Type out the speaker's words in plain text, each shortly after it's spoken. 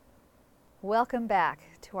Welcome back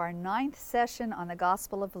to our 9th session on the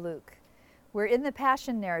Gospel of Luke. We're in the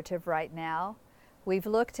Passion narrative right now. We've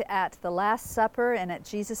looked at the Last Supper and at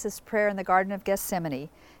Jesus' prayer in the Garden of Gethsemane.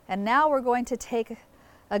 And now we're going to take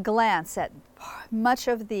a glance at much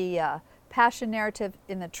of the Passion narrative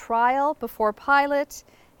in the trial before Pilate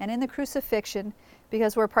and in the crucifixion,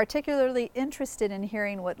 because we're particularly interested in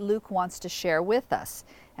hearing what Luke wants to share with us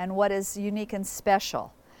and what is unique and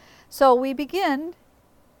special. So we begin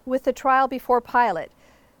with the trial before Pilate.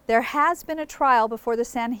 There has been a trial before the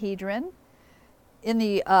Sanhedrin in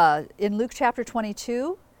Luke chapter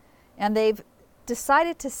 22, and they've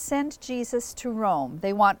decided to send Jesus to Rome.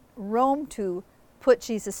 They want Rome to put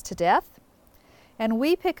Jesus to death. And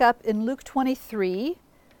we pick up in Luke 23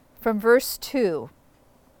 from verse 2.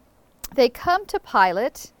 They come to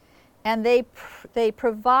Pilate and they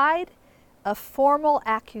provide a formal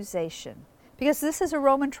accusation. Because this is a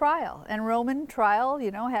Roman trial, and Roman trial,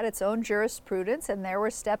 had its own jurisprudence, and there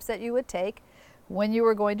were steps that you would take when you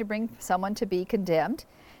were going to bring someone to be condemned.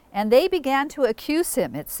 And they began to accuse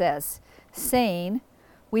him, it says, saying,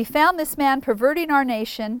 "We found this man perverting our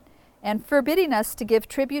nation and forbidding us to give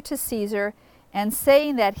tribute to Caesar, and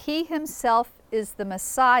saying that he himself is the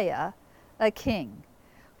Messiah, a king."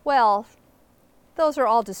 Well, those are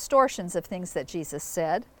all distortions of things that Jesus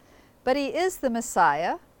said, but he is the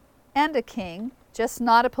Messiah and a king, just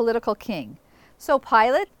not a political king. So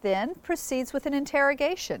Pilate then proceeds with an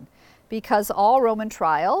interrogation, because all Roman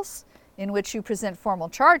trials in which you present formal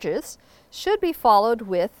charges should be followed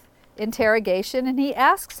with interrogation. And he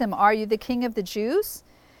asks him, "Are you the king of the Jews?"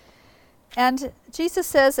 And Jesus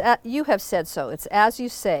says, "You have said so. It's as you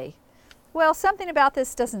say." Well, something about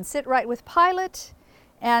this doesn't sit right with Pilate,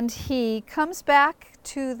 and he comes back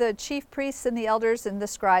to the chief priests and the elders and the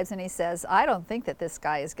scribes, and he says, "I don't think that this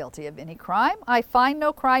guy is guilty of any crime. I find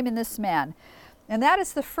no crime in this man." And that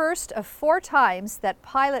is the first of 4 times that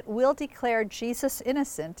Pilate will declare Jesus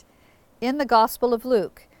innocent in the Gospel of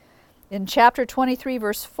Luke. In chapter 23,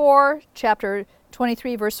 verse 4, chapter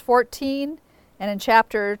 23, verse 14, and in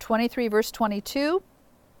chapter 23, verse 22.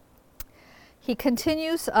 He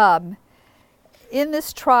continues in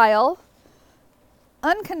this trial,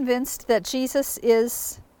 unconvinced that Jesus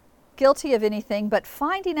is guilty of anything, but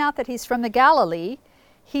finding out that he's from the Galilee,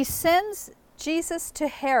 he sends Jesus to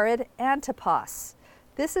Herod Antipas.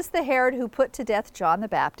 This is the Herod who put to death John the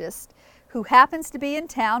Baptist, who happens to be in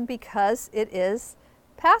town because it is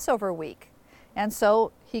Passover week. And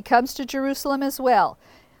so he comes to Jerusalem as well.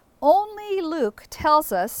 Only Luke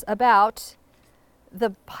tells us about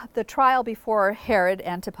the trial before Herod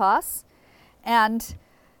Antipas. And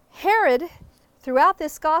Herod, throughout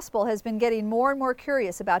this gospel, has been getting more and more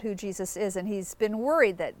curious about who Jesus is, and he's been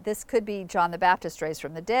worried that this could be John the Baptist raised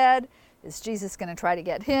from the dead. Is Jesus going to try to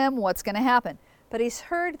get him? What's going to happen? But he's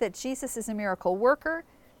heard that Jesus is a miracle worker.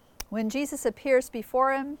 When Jesus appears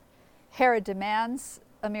before him, Herod demands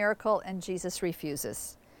a miracle, and Jesus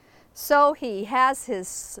refuses. So he has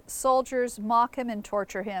his soldiers mock him and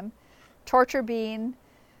torture him, torture being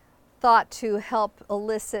thought to help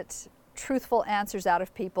elicit truthful answers out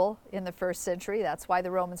of people in the first century. That's why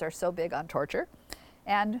the Romans are so big on torture.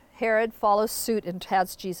 And Herod follows suit and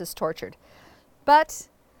has Jesus tortured. But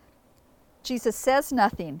Jesus says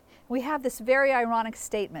nothing. We have this very ironic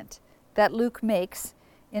statement that Luke makes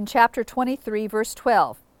in chapter 23, verse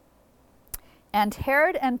 12. "And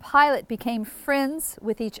Herod and Pilate became friends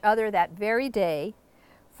with each other that very day,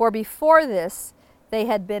 for before this they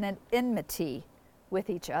had been in enmity with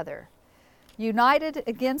each other." United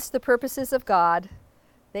against the purposes of God,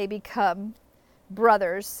 they become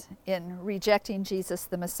brothers in rejecting Jesus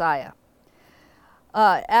the Messiah.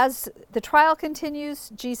 As the trial continues,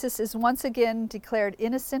 Jesus is once again declared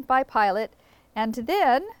innocent by Pilate, and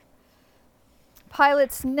then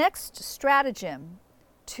Pilate's next stratagem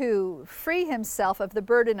to free himself of the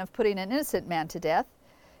burden of putting an innocent man to death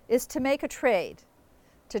is to make a trade,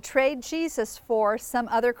 to trade Jesus for some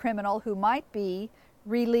other criminal who might be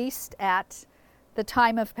released at the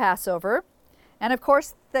time of Passover. And of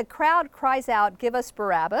course, the crowd cries out, "Give us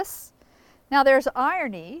Barabbas." Now there's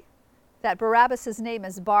irony that Barabbas' name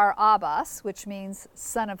is Bar-Abbas, which means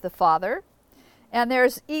son of the Father. And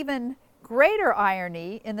there's even greater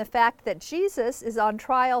irony in the fact that Jesus is on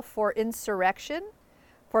trial for insurrection,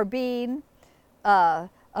 for being a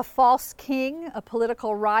false king, a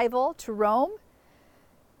political rival to Rome.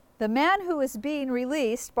 The man who is being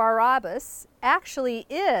released, Barabbas, actually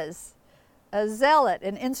is a zealot,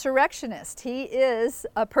 an insurrectionist. He is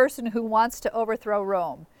a person who wants to overthrow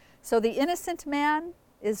Rome. So the innocent man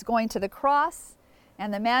is going to the cross,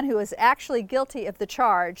 and the man who is actually guilty of the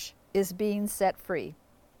charge is being set free.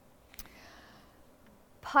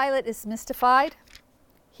 Pilate is mystified.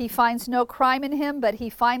 He finds no crime in him, but he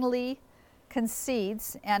finally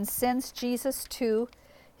concedes and sends Jesus to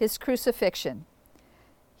his crucifixion.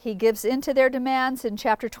 He gives in to their demands in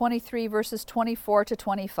chapter 23, verses 24 to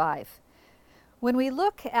 25. When we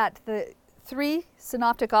look at the three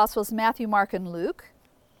synoptic gospels, Matthew, Mark, and Luke,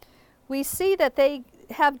 we see that they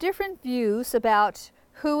have different views about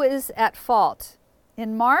who is at fault.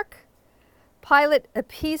 In Mark, Pilate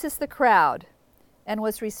appeases the crowd and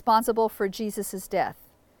was responsible for Jesus' death.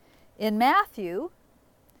 In Matthew,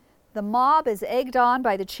 the mob is egged on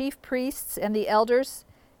by the chief priests and the elders,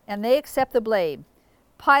 and they accept the blame.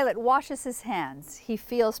 Pilate washes his hands. He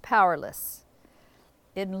feels powerless.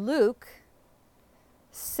 In Luke,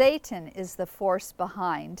 Satan is the force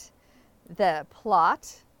behind the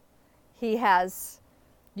plot. He has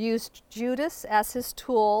used Judas as his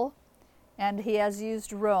tool, and he has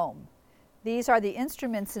used Rome. These are the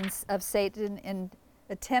instruments of Satan in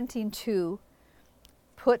attempting to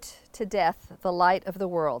put to death the light of the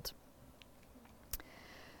world.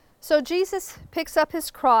 So Jesus picks up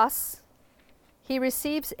his cross. He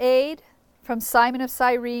receives aid from Simon of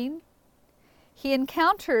Cyrene. He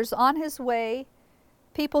encounters on his way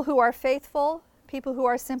people who are faithful, people who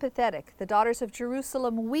are sympathetic. The daughters of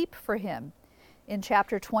Jerusalem weep for him in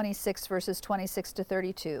chapter 26, verses 26 to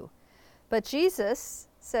 32. But Jesus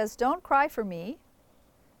says, don't cry for me.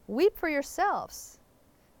 Weep for yourselves.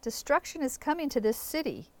 Destruction is coming to this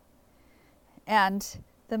city. And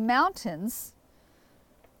the mountains,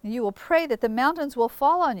 you will pray that the mountains will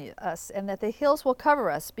fall on us and that the hills will cover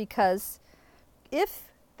us, because if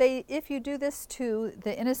you do this to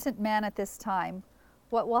the innocent man at this time,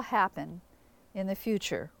 what will happen in the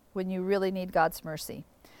future when you really need God's mercy?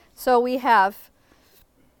 So we have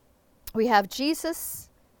Jesus,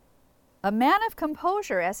 a man of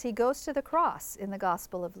composure as he goes to the cross in the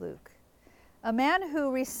Gospel of Luke. A man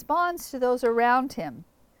who responds to those around him,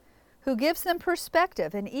 who gives them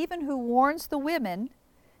perspective, and even who warns the women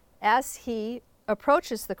as he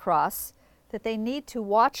approaches the cross that they need to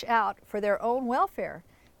watch out for their own welfare,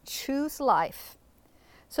 choose life.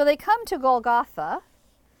 So they come to Golgotha,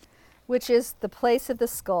 which is the place of the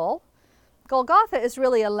skull. Golgotha is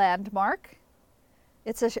really a landmark.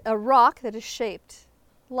 It's a rock that is shaped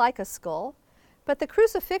like a skull, but the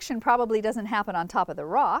crucifixion probably doesn't happen on top of the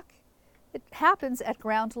rock. It happens at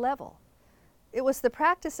ground level. It was the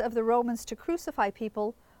practice of the Romans to crucify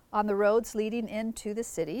people on the roads leading into the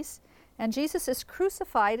cities, and Jesus is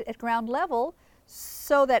crucified at ground level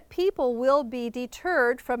so that people will be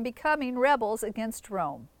deterred from becoming rebels against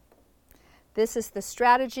Rome. This is the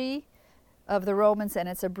strategy of the Romans, and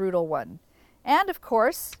it's a brutal one. And of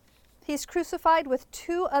course, he's crucified with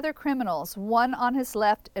two other criminals, one on his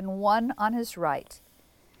left and one on his right.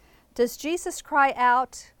 Does Jesus cry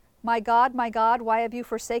out, my God, why have you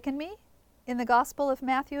forsaken me?" in the Gospel of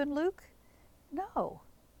Matthew and Luke? No.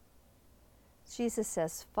 Jesus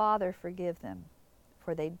says, "Father, forgive them,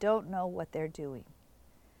 for they don't know what they're doing."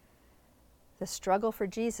 The struggle for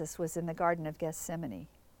Jesus was in the Garden of Gethsemane.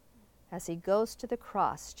 As he goes to the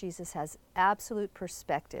cross, Jesus has absolute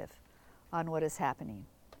perspective on what is happening.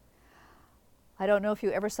 I don't know if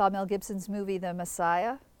you ever saw Mel Gibson's movie, The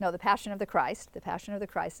Messiah. No, The Passion of the Christ. The Passion of the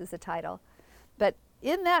Christ is the title. But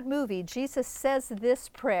in that movie, Jesus says this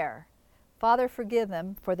prayer, "Father, forgive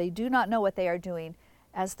them, for they do not know what they are doing,"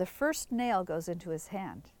 as the first nail goes into his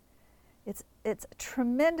hand. It's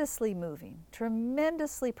tremendously moving,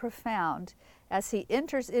 tremendously profound as he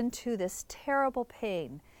enters into this terrible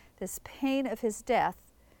pain, this pain of his death.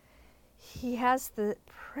 He has the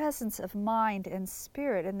presence of mind and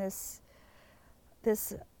spirit and this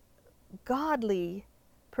godly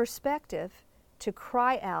perspective to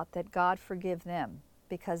cry out that God forgive them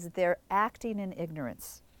because they're acting in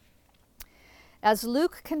ignorance. As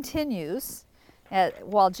Luke continues,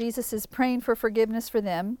 while Jesus is praying for forgiveness for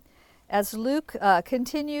them, as Luke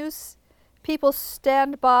continues, people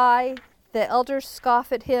stand by, the elders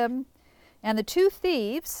scoff at him, and the two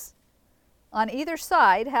thieves on either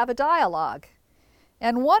side have a dialogue.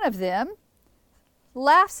 And one of them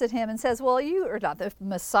laughs at him and says, "Well, you are not the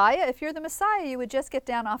Messiah. If you're the Messiah, you would just get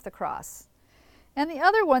down off the cross." And the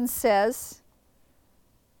other one says,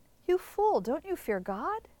 "You fool, don't you fear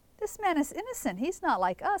God? This man is innocent. He's not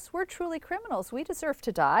like us. We're truly criminals. We deserve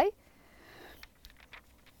to die.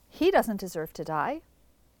 He doesn't deserve to die."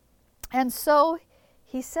 And so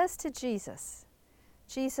he says to Jesus,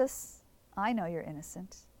 "Jesus, I know you're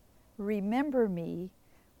innocent. Remember me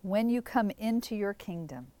when you come into your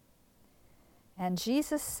kingdom." And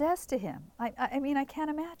Jesus says to him, I mean, I can't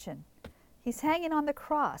imagine. He's hanging on the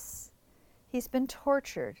cross. He's been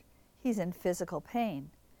tortured. He's in physical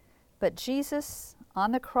pain. But Jesus,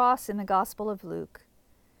 on the cross in the Gospel of Luke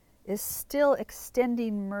is still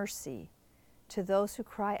extending mercy to those who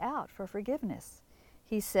cry out for forgiveness.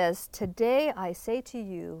 He says, "Today I say to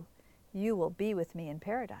you, you will be with me in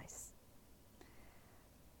paradise."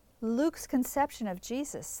 Luke's conception of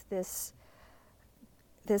Jesus, this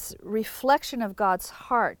reflection of God's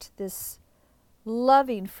heart, this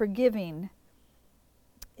loving, forgiving,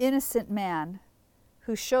 innocent man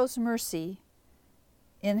who shows mercy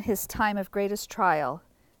in his time of greatest trial,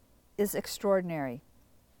 is extraordinary.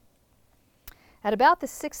 At about the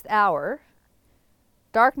 6th hour,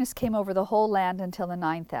 darkness came over the whole land until the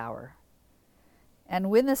 9th hour. And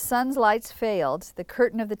when the sun's lights failed, the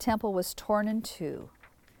curtain of the temple was torn in two.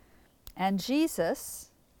 And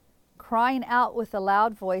Jesus, crying out with a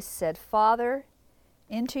loud voice, said, "Father,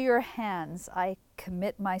 into your hands I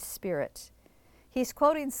commit my spirit." He's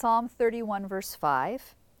quoting Psalm 31, verse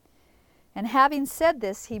 5. And having said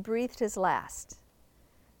this, he breathed his last.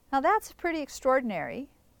 Now that's pretty extraordinary.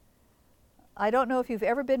 I don't know if you've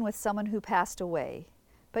ever been with someone who passed away,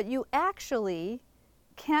 but you actually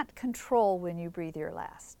can't control when you breathe your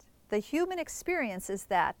last. The human experience is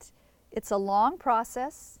that it's a long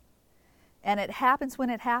process and it happens when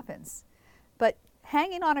it happens. But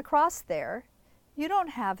hanging on a cross there, you don't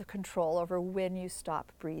have control over when you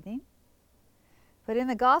stop breathing. But in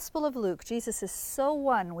the Gospel of Luke, Jesus is so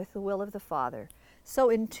one with the will of the Father, so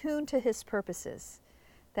in tune to his purposes,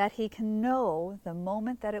 that he can know the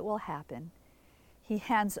moment that it will happen. He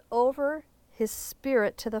hands over his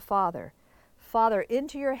spirit to the Father. "Father,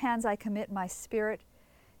 into your hands I commit my spirit,"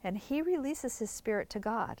 and he releases his spirit to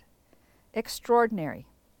God. Extraordinary.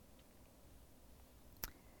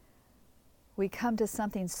 We come to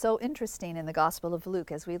something so interesting in the Gospel of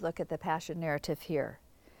Luke as we look at the Passion narrative here.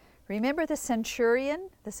 Remember the centurion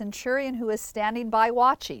who was standing by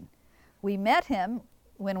watching. We met him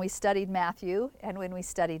when we studied Matthew and when we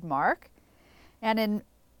studied Mark. And in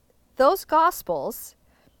those Gospels,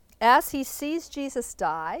 as he sees Jesus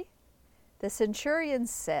die, the centurion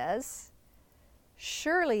says,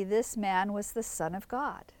 "Surely this man was the Son of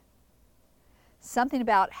God." Something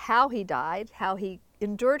about how he died, how he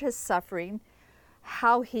endured his suffering,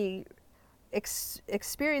 how he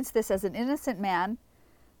experienced this as an innocent man,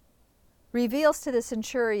 reveals to the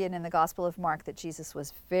centurion in the Gospel of Mark that Jesus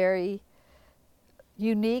was very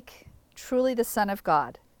unique, truly the Son of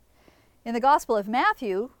God. In the Gospel of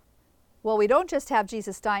Matthew, well, we don't just have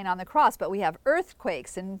Jesus dying on the cross, but we have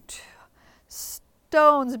earthquakes and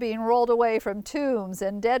stones being rolled away from tombs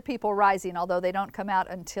and dead people rising, although they don't come out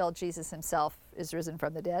until Jesus himself is risen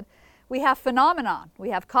from the dead. We have phenomenon.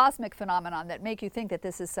 We have cosmic phenomenon that make you think that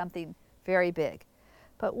this is something very big.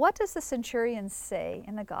 But what does the centurion say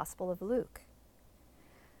in the Gospel of Luke?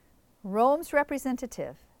 Rome's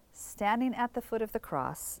representative, standing at the foot of the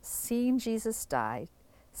cross, seeing Jesus die,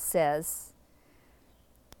 says,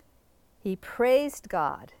 he praised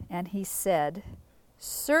God and he said,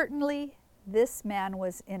 "Certainly this man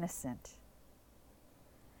was innocent."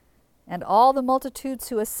 And all the multitudes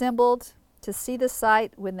who assembled to see the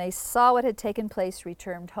sight, when they saw what had taken place,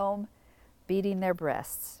 returned home, beating their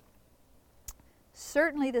breasts.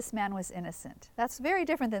 Certainly this man was innocent. That's very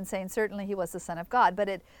different than saying certainly he was the Son of God, but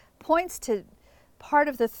it points to part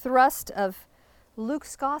of the thrust of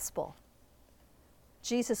Luke's Gospel.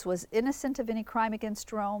 Jesus was innocent of any crime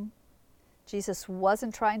against Rome. Jesus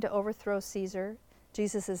wasn't trying to overthrow Caesar.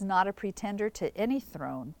 Jesus is not a pretender to any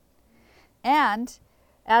throne. And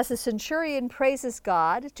as the centurion praises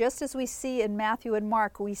God, just as we see in Matthew and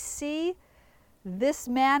Mark, we see this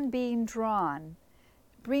man being drawn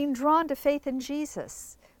to faith in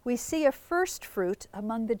Jesus. We see a first fruit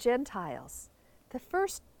among the Gentiles. The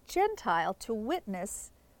first Gentile to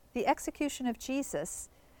witness the execution of Jesus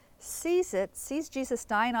sees Jesus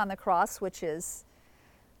dying on the cross, which is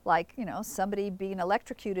like, somebody being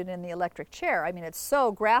electrocuted in the electric chair. I mean, it's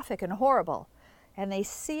so graphic and horrible. And they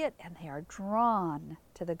see it and they are drawn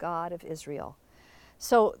to the God of Israel.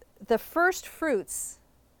 So the first fruits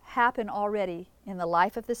happen already in the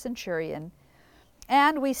life of the centurion.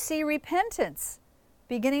 And we see repentance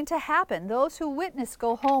beginning to happen. Those who witness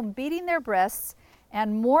go home beating their breasts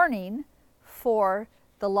and mourning for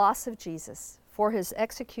the loss of Jesus, for his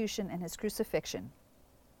execution and his crucifixion.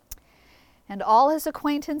 And all his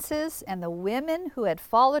acquaintances and the women who had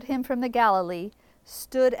followed him from the Galilee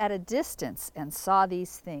stood at a distance and saw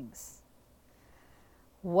these things.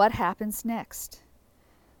 What happens next?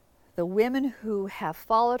 The women who have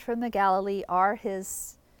followed from the Galilee are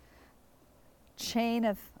his chain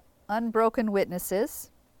of unbroken witnesses,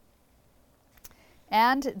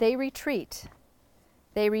 and they retreat.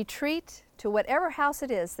 They retreat to whatever house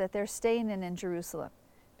it is that they're staying in Jerusalem,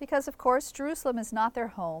 because, of course, Jerusalem is not their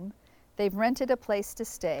home. They've rented a place to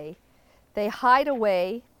stay. They hide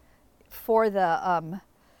away for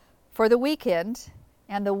the weekend,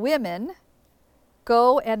 and the women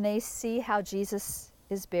go and they see how Jesus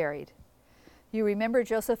is buried. You remember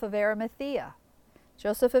Joseph of Arimathea.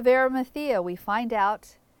 Joseph of Arimathea, we find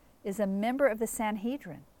out, is a member of the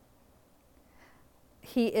Sanhedrin.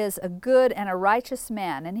 He is a good and a righteous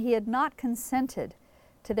man, and he had not consented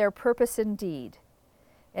to their purpose and deed.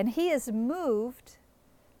 And he is moved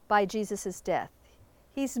by Jesus' death.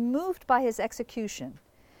 He's moved by his execution.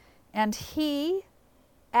 And he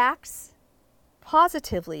acts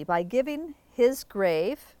positively by giving his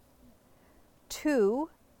grave to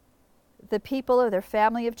the people of their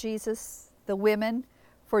family of Jesus, the women,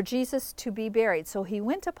 for Jesus to be buried. So he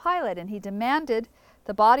went to Pilate and he demanded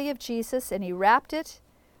the body of Jesus, and he wrapped it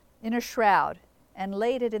in a shroud and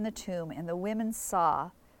laid it in the tomb, and the women saw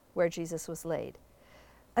where Jesus was laid.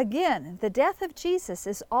 Again, the death of Jesus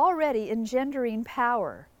is already engendering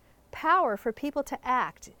power. Power for people to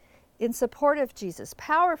act in support of Jesus.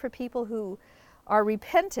 Power for people who are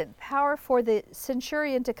repentant. Power for the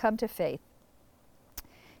centurion to come to faith.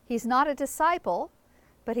 He's not a disciple,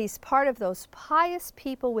 but he's part of those pious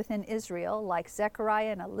people within Israel, like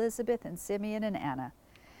Zechariah and Elizabeth and Simeon and Anna.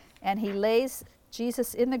 And he lays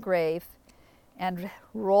Jesus in the grave and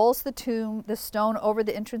rolls the stone over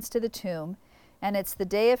the entrance to the tomb. And it's the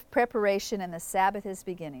day of preparation, and the Sabbath is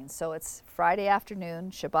beginning. So it's Friday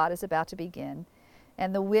afternoon, Shabbat is about to begin,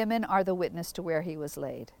 and the women are the witness to where he was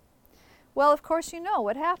laid. Well, of course, you know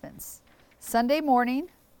what happens. Sunday morning,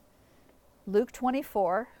 Luke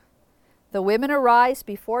 24, the women arise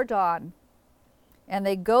before dawn, and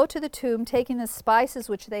they go to the tomb taking the spices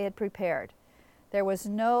which they had prepared. There was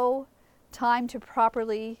no time to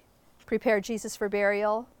properly prepare Jesus for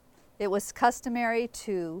burial. It was customary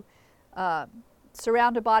to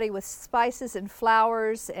surround a body with spices and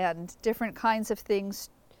flowers and different kinds of things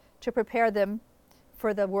to prepare them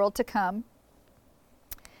for the world to come.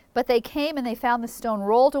 But they came and they found the stone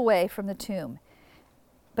rolled away from the tomb,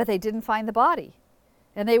 but they didn't find the body.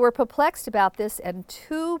 And they were perplexed about this, and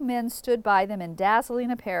 2 men stood by them in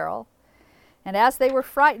dazzling apparel. And as they were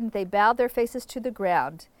frightened, they bowed their faces to the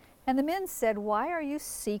ground. And the men said, "Why are you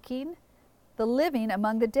seeking the living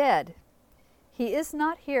among the dead? He is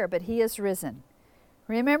not here, but he is risen.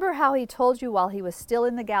 Remember how he told you while he was still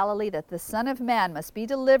in the Galilee that the Son of Man must be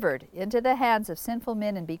delivered into the hands of sinful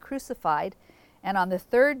men and be crucified, and on the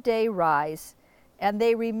 3rd day rise." And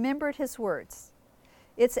they remembered his words.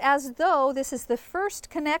 It's as though this is the first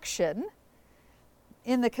connection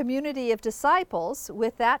in the community of disciples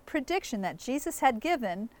with that prediction that Jesus had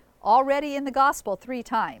given already in the gospel 3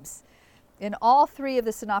 times. In all 3 of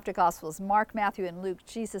the synoptic gospels, Mark, Matthew, and Luke,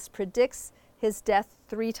 Jesus predicts his death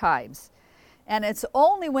 3 times. And it's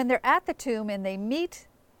only when they're at the tomb and they meet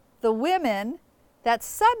the women that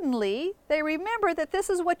suddenly they remember that this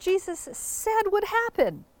is what Jesus said would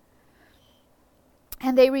happen.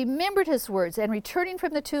 And they remembered his words, and returning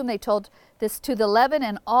from the tomb, they told this to the 11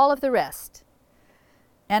 and all of the rest.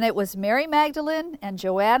 And it was Mary Magdalene and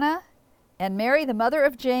Joanna and Mary, the mother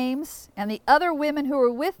of James, and the other women who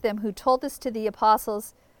were with them who told this to the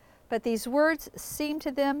apostles. But these words seemed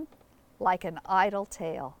to them like an idle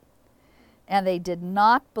tale, and they did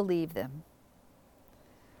not believe them.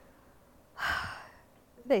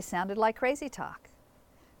 They sounded like crazy talk.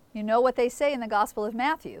 You know what they say in the Gospel of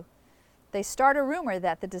Matthew. They start a rumor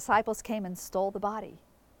that the disciples came and stole the body,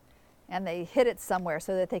 and they hid it somewhere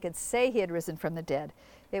so that they could say he had risen from the dead.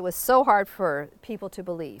 It was so hard for people to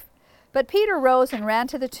believe. But Peter rose and ran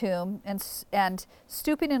to the tomb, and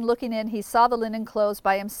stooping and looking in, he saw the linen clothes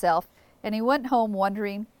by himself, and he went home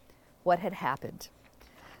wondering what had happened.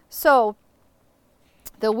 So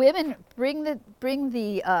the women bring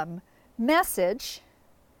the message.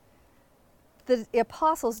 The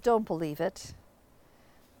apostles don't believe it.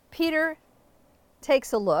 Peter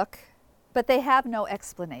takes a look, but they have no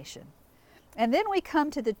explanation. And then we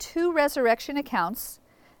come to the 2 resurrection accounts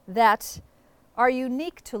that are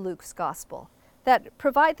unique to Luke's gospel, that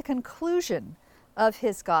provide the conclusion of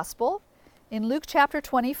his gospel. In Luke chapter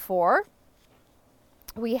 24,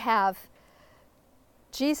 we have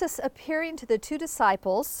Jesus appearing to the 2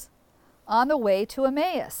 disciples on the way to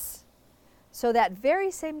Emmaus. So that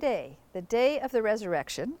very same day, the day of the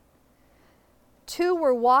resurrection, 2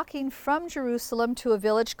 were walking from Jerusalem to a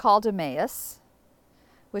village called Emmaus,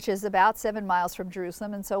 which is about 7 miles from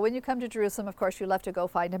Jerusalem. And so when you come to Jerusalem, of course, you'll have to go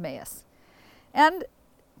find Emmaus. And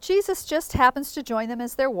Jesus just happens to join them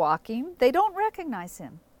as they're walking. They don't recognize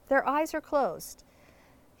him. Their eyes are closed.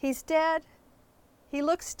 He's dead. He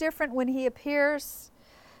looks different when he appears.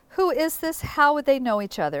 Who is this? How would they know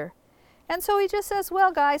each other? And so he just says,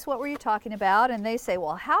 well, guys, what were you talking about? And they say,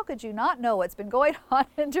 well, how could you not know what's been going on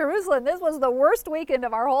in Jerusalem? This was the worst weekend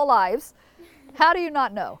of our whole lives. How do you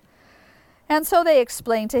not know? And so they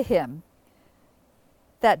explained to him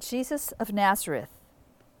that Jesus of Nazareth,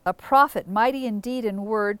 a prophet, mighty in deed and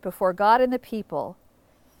word before God and the people,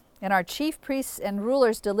 and our chief priests and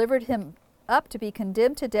rulers delivered him up to be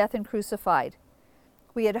condemned to death and crucified.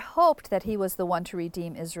 We had hoped that he was the one to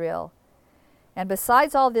redeem Israel. And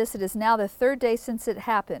besides all this, it is now the third day since it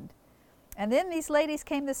happened. And then these ladies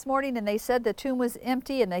came this morning and they said the tomb was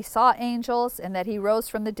empty and they saw angels and that he rose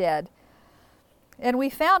from the dead. And we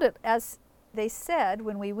found it, as they said,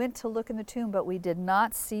 when we went to look in the tomb, but we did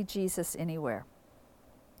not see Jesus anywhere.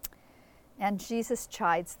 And Jesus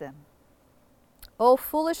chides them. O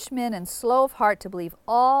foolish men and slow of heart to believe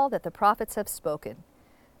all that the prophets have spoken.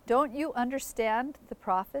 Don't you understand the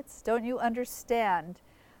prophets? Don't you understand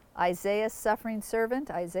Isaiah's suffering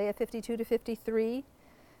servant, Isaiah 52 to 53?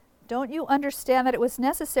 Don't you understand that it was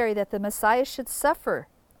necessary that the Messiah should suffer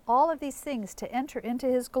all of these things to enter into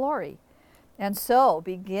his glory? And so,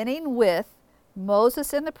 beginning with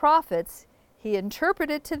Moses and the prophets, he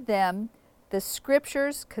interpreted to them the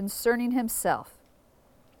scriptures concerning himself.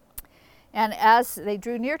 And as they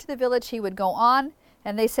drew near to the village, he would go on,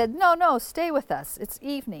 and they said, no, stay with us. It's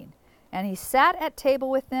evening. And he sat at table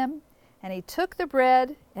with them, and he took the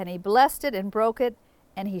bread, and he blessed it and broke it,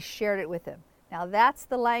 and he shared it with them. Now that's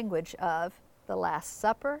the language of the Last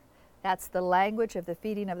Supper. That's the language of the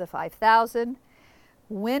feeding of the 5,000.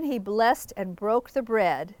 When he blessed and broke the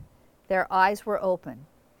bread, their eyes were open.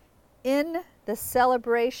 In the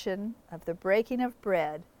celebration of the breaking of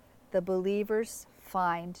bread, the believers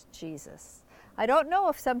find Jesus. I don't know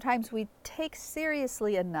if sometimes we take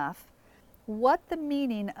seriously enough what the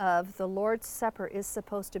meaning of the Lord's Supper is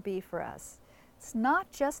supposed to be for us. It's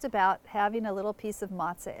not just about having a little piece of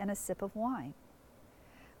matzah and a sip of wine.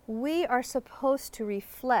 We are supposed to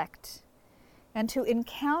reflect and to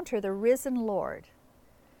encounter the risen Lord.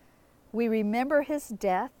 We remember his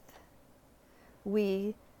death,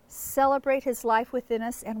 we celebrate his life within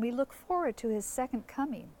us, and we look forward to his second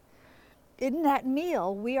coming. In that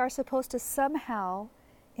meal, we are supposed to somehow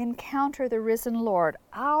encounter the risen Lord.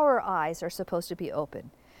 Our eyes are supposed to be open.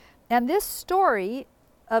 And this story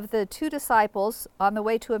of the two disciples on the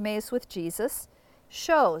way to Emmaus with Jesus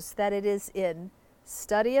shows that it is in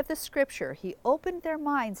study of the scripture. He opened their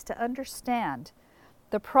minds to understand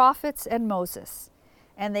the prophets and Moses.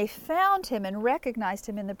 And they found him and recognized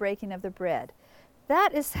him in the breaking of the bread.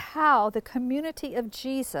 That is how the community of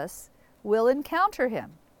Jesus will encounter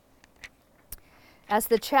him. As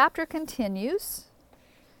the chapter continues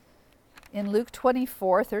in Luke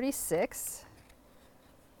 24:36,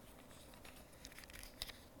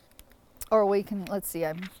 or we can, let's see,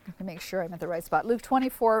 I'm going to make sure I'm at the right spot. Luke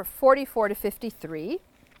 24:44 to 53.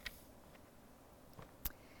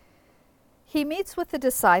 He meets with the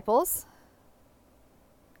disciples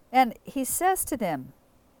and he says to them,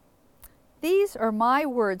 "These are my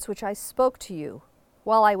words which I spoke to you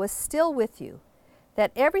while I was still with you,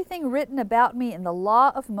 that everything written about me in the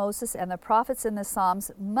law of Moses and the prophets and the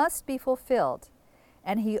Psalms must be fulfilled."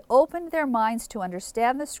 And he opened their minds to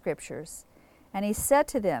understand the scriptures. And he said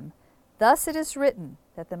to them, "Thus it is written,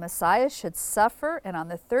 that the Messiah should suffer and on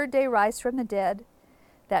the third day rise from the dead,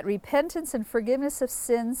 that repentance and forgiveness of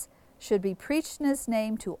sins should be preached in his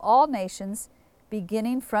name to all nations,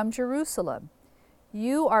 beginning from Jerusalem.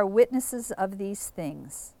 You are witnesses of these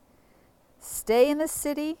things. Stay in the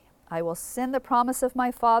city. I will send the promise of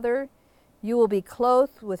my Father. You will be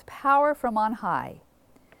clothed with power from on high."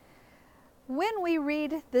 When we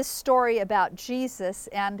read this story about Jesus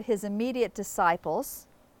and his immediate disciples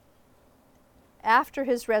after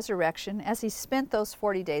his resurrection, as he spent those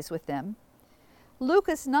 40 days with them, Luke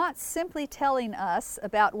is not simply telling us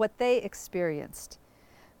about what they experienced,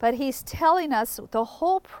 but he's telling us the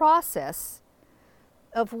whole process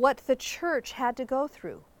of what the church had to go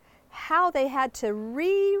through, how they had to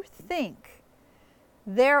rethink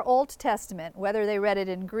their Old Testament, whether they read it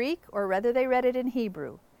in Greek or whether they read it in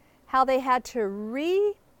Hebrew, how they had to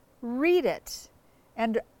reread it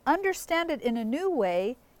and understand it in a new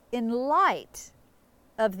way in light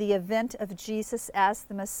of the event of Jesus as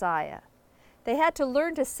the Messiah. They had to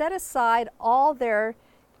learn to set aside all their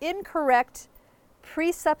incorrect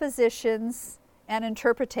presuppositions and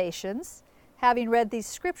interpretations. Having read these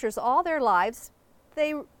scriptures all their lives,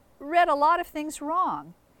 they read a lot of things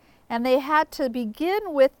wrong. And they had to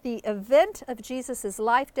begin with the event of Jesus'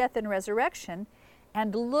 life, death, and resurrection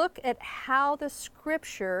and look at how the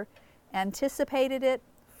scripture anticipated it,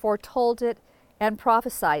 foretold it, and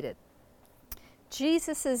prophesied it.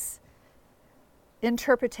 Jesus'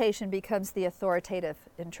 interpretation becomes the authoritative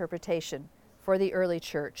interpretation for the early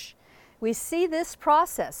church. We see this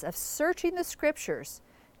process of searching the scriptures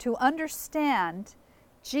to understand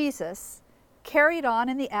Jesus carried on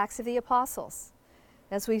in the Acts of the Apostles.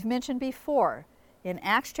 As we've mentioned before, in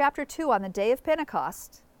Acts chapter 2, on the day of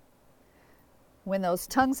Pentecost, when those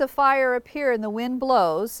tongues of fire appear and the wind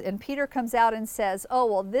blows, and Peter comes out and says, oh,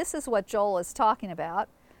 well, this is what Joel is talking about.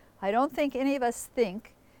 I don't think any of us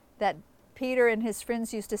think that Peter and his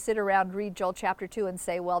friends used to sit around, read Joel chapter 2 and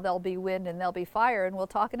say, well, there'll be wind and there'll be fire and we'll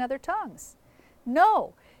talk in other tongues.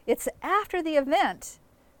 No, it's after the event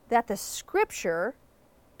that the scripture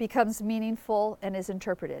becomes meaningful and is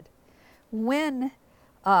interpreted. When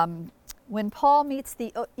Paul meets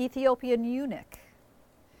the Ethiopian eunuch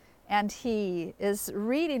and he is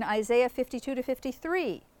reading Isaiah 52 to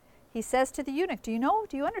 53, he says to the eunuch, do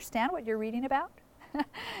you understand what you're reading about?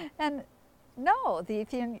 And no, the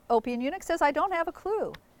Ethiopian eunuch says, I don't have a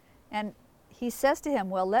clue. And he says to him,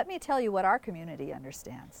 well, let me tell you what our community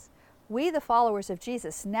understands. We, the followers of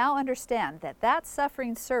Jesus, now understand that that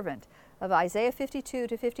suffering servant of Isaiah 52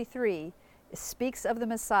 to 53 speaks of the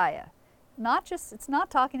Messiah. It's not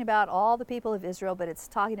talking about all the people of Israel, but it's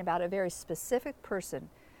talking about a very specific person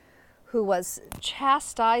who was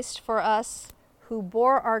chastised for us, who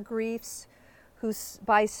bore our griefs,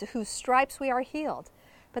 by whose stripes we are healed.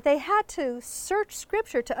 But they had to search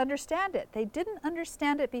Scripture to understand it. They didn't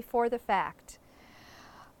understand it before the fact.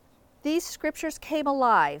 These Scriptures came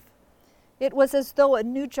alive. It was as though a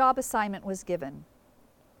new job assignment was given.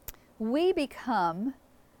 We become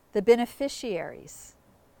the beneficiaries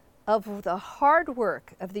of the hard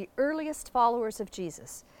work of the earliest followers of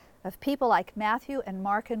Jesus, of people like Matthew and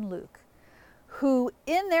Mark and Luke, who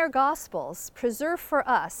in their Gospels preserve for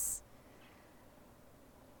us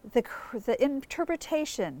the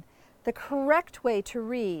interpretation, the correct way to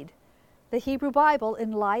read the Hebrew Bible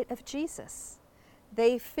in light of Jesus.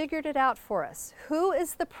 They figured it out for us. Who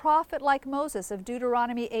is the prophet like Moses of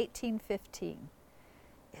Deuteronomy 18:15?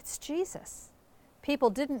 It's Jesus. People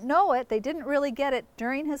didn't know it, they didn't really get it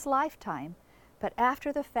during his lifetime, but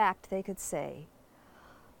after the fact they could say,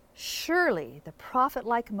 surely the prophet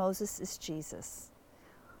like Moses is Jesus.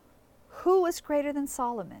 Who is greater than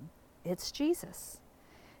Solomon? It's Jesus.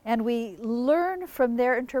 And we learn from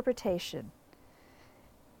their interpretation.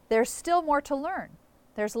 There's still more to learn.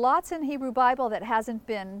 There's lots in Hebrew Bible that hasn't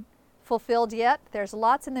been fulfilled yet. There's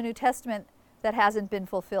lots in the New Testament that hasn't been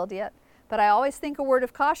fulfilled yet. But I always think a word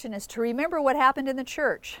of caution is to remember what happened in the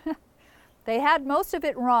church. They had most of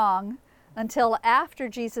it wrong until after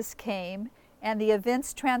Jesus came and the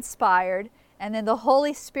events transpired, and then the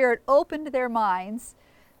Holy Spirit opened their minds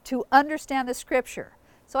to understand the Scripture.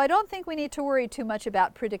 So I don't think we need to worry too much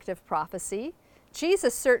about predictive prophecy.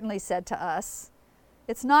 Jesus certainly said to us,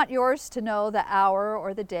 it's not yours to know the hour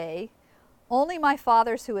or the day, only my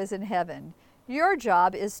Father's who is in heaven. Your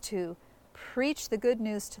job is to preach the good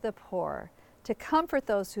news to the poor, to comfort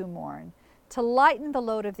those who mourn, to lighten the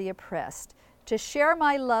load of the oppressed, to share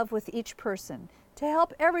my love with each person, to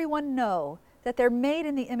help everyone know that they're made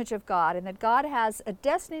in the image of God and that God has a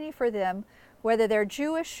destiny for them, whether they're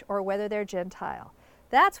Jewish or whether they're Gentile.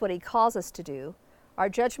 That's what he calls us to do. Our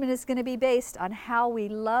judgment is going to be based on how we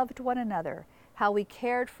loved one another, how we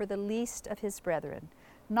cared for the least of his brethren,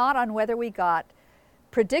 not on whether we got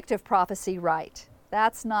predictive prophecy right.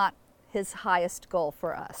 That's not his highest goal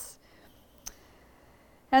for us.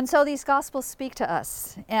 And so these Gospels speak to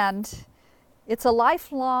us, and it's a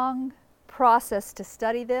lifelong process to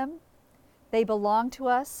study them. They belong to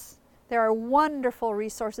us. There are wonderful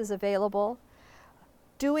resources available.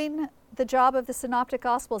 Doing the job of the Synoptic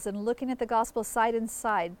Gospels and looking at the Gospels side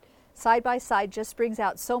by side, just brings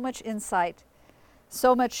out so much insight,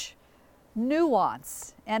 so much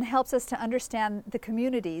nuance, and helps us to understand the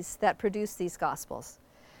communities that produce these Gospels.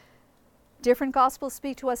 Different Gospels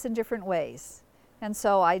speak to us in different ways. And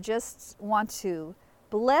so I just want to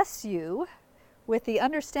bless you with the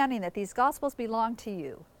understanding that these Gospels belong to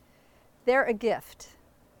you. They're a gift.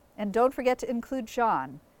 And don't forget to include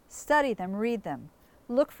John. Study them, read them.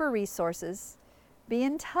 Look for resources. Be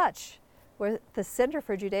in touch with the Center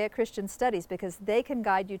for Judeo-Christian Studies, because they can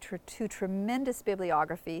guide you to tremendous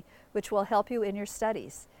bibliography which will help you in your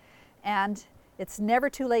studies. And it's never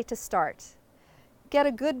too late to start. Get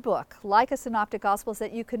a good book like a Synoptic Gospels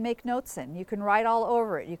that you can make notes in. You can write all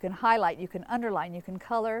over it. You can highlight, you can underline, you can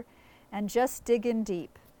color, and just dig in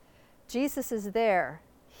deep. Jesus is there.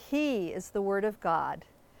 He is the Word of God.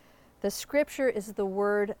 The Scripture is the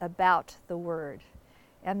Word about the Word.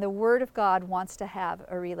 And the Word of God wants to have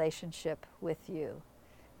a relationship with you.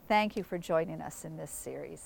 Thank you for joining us in this series.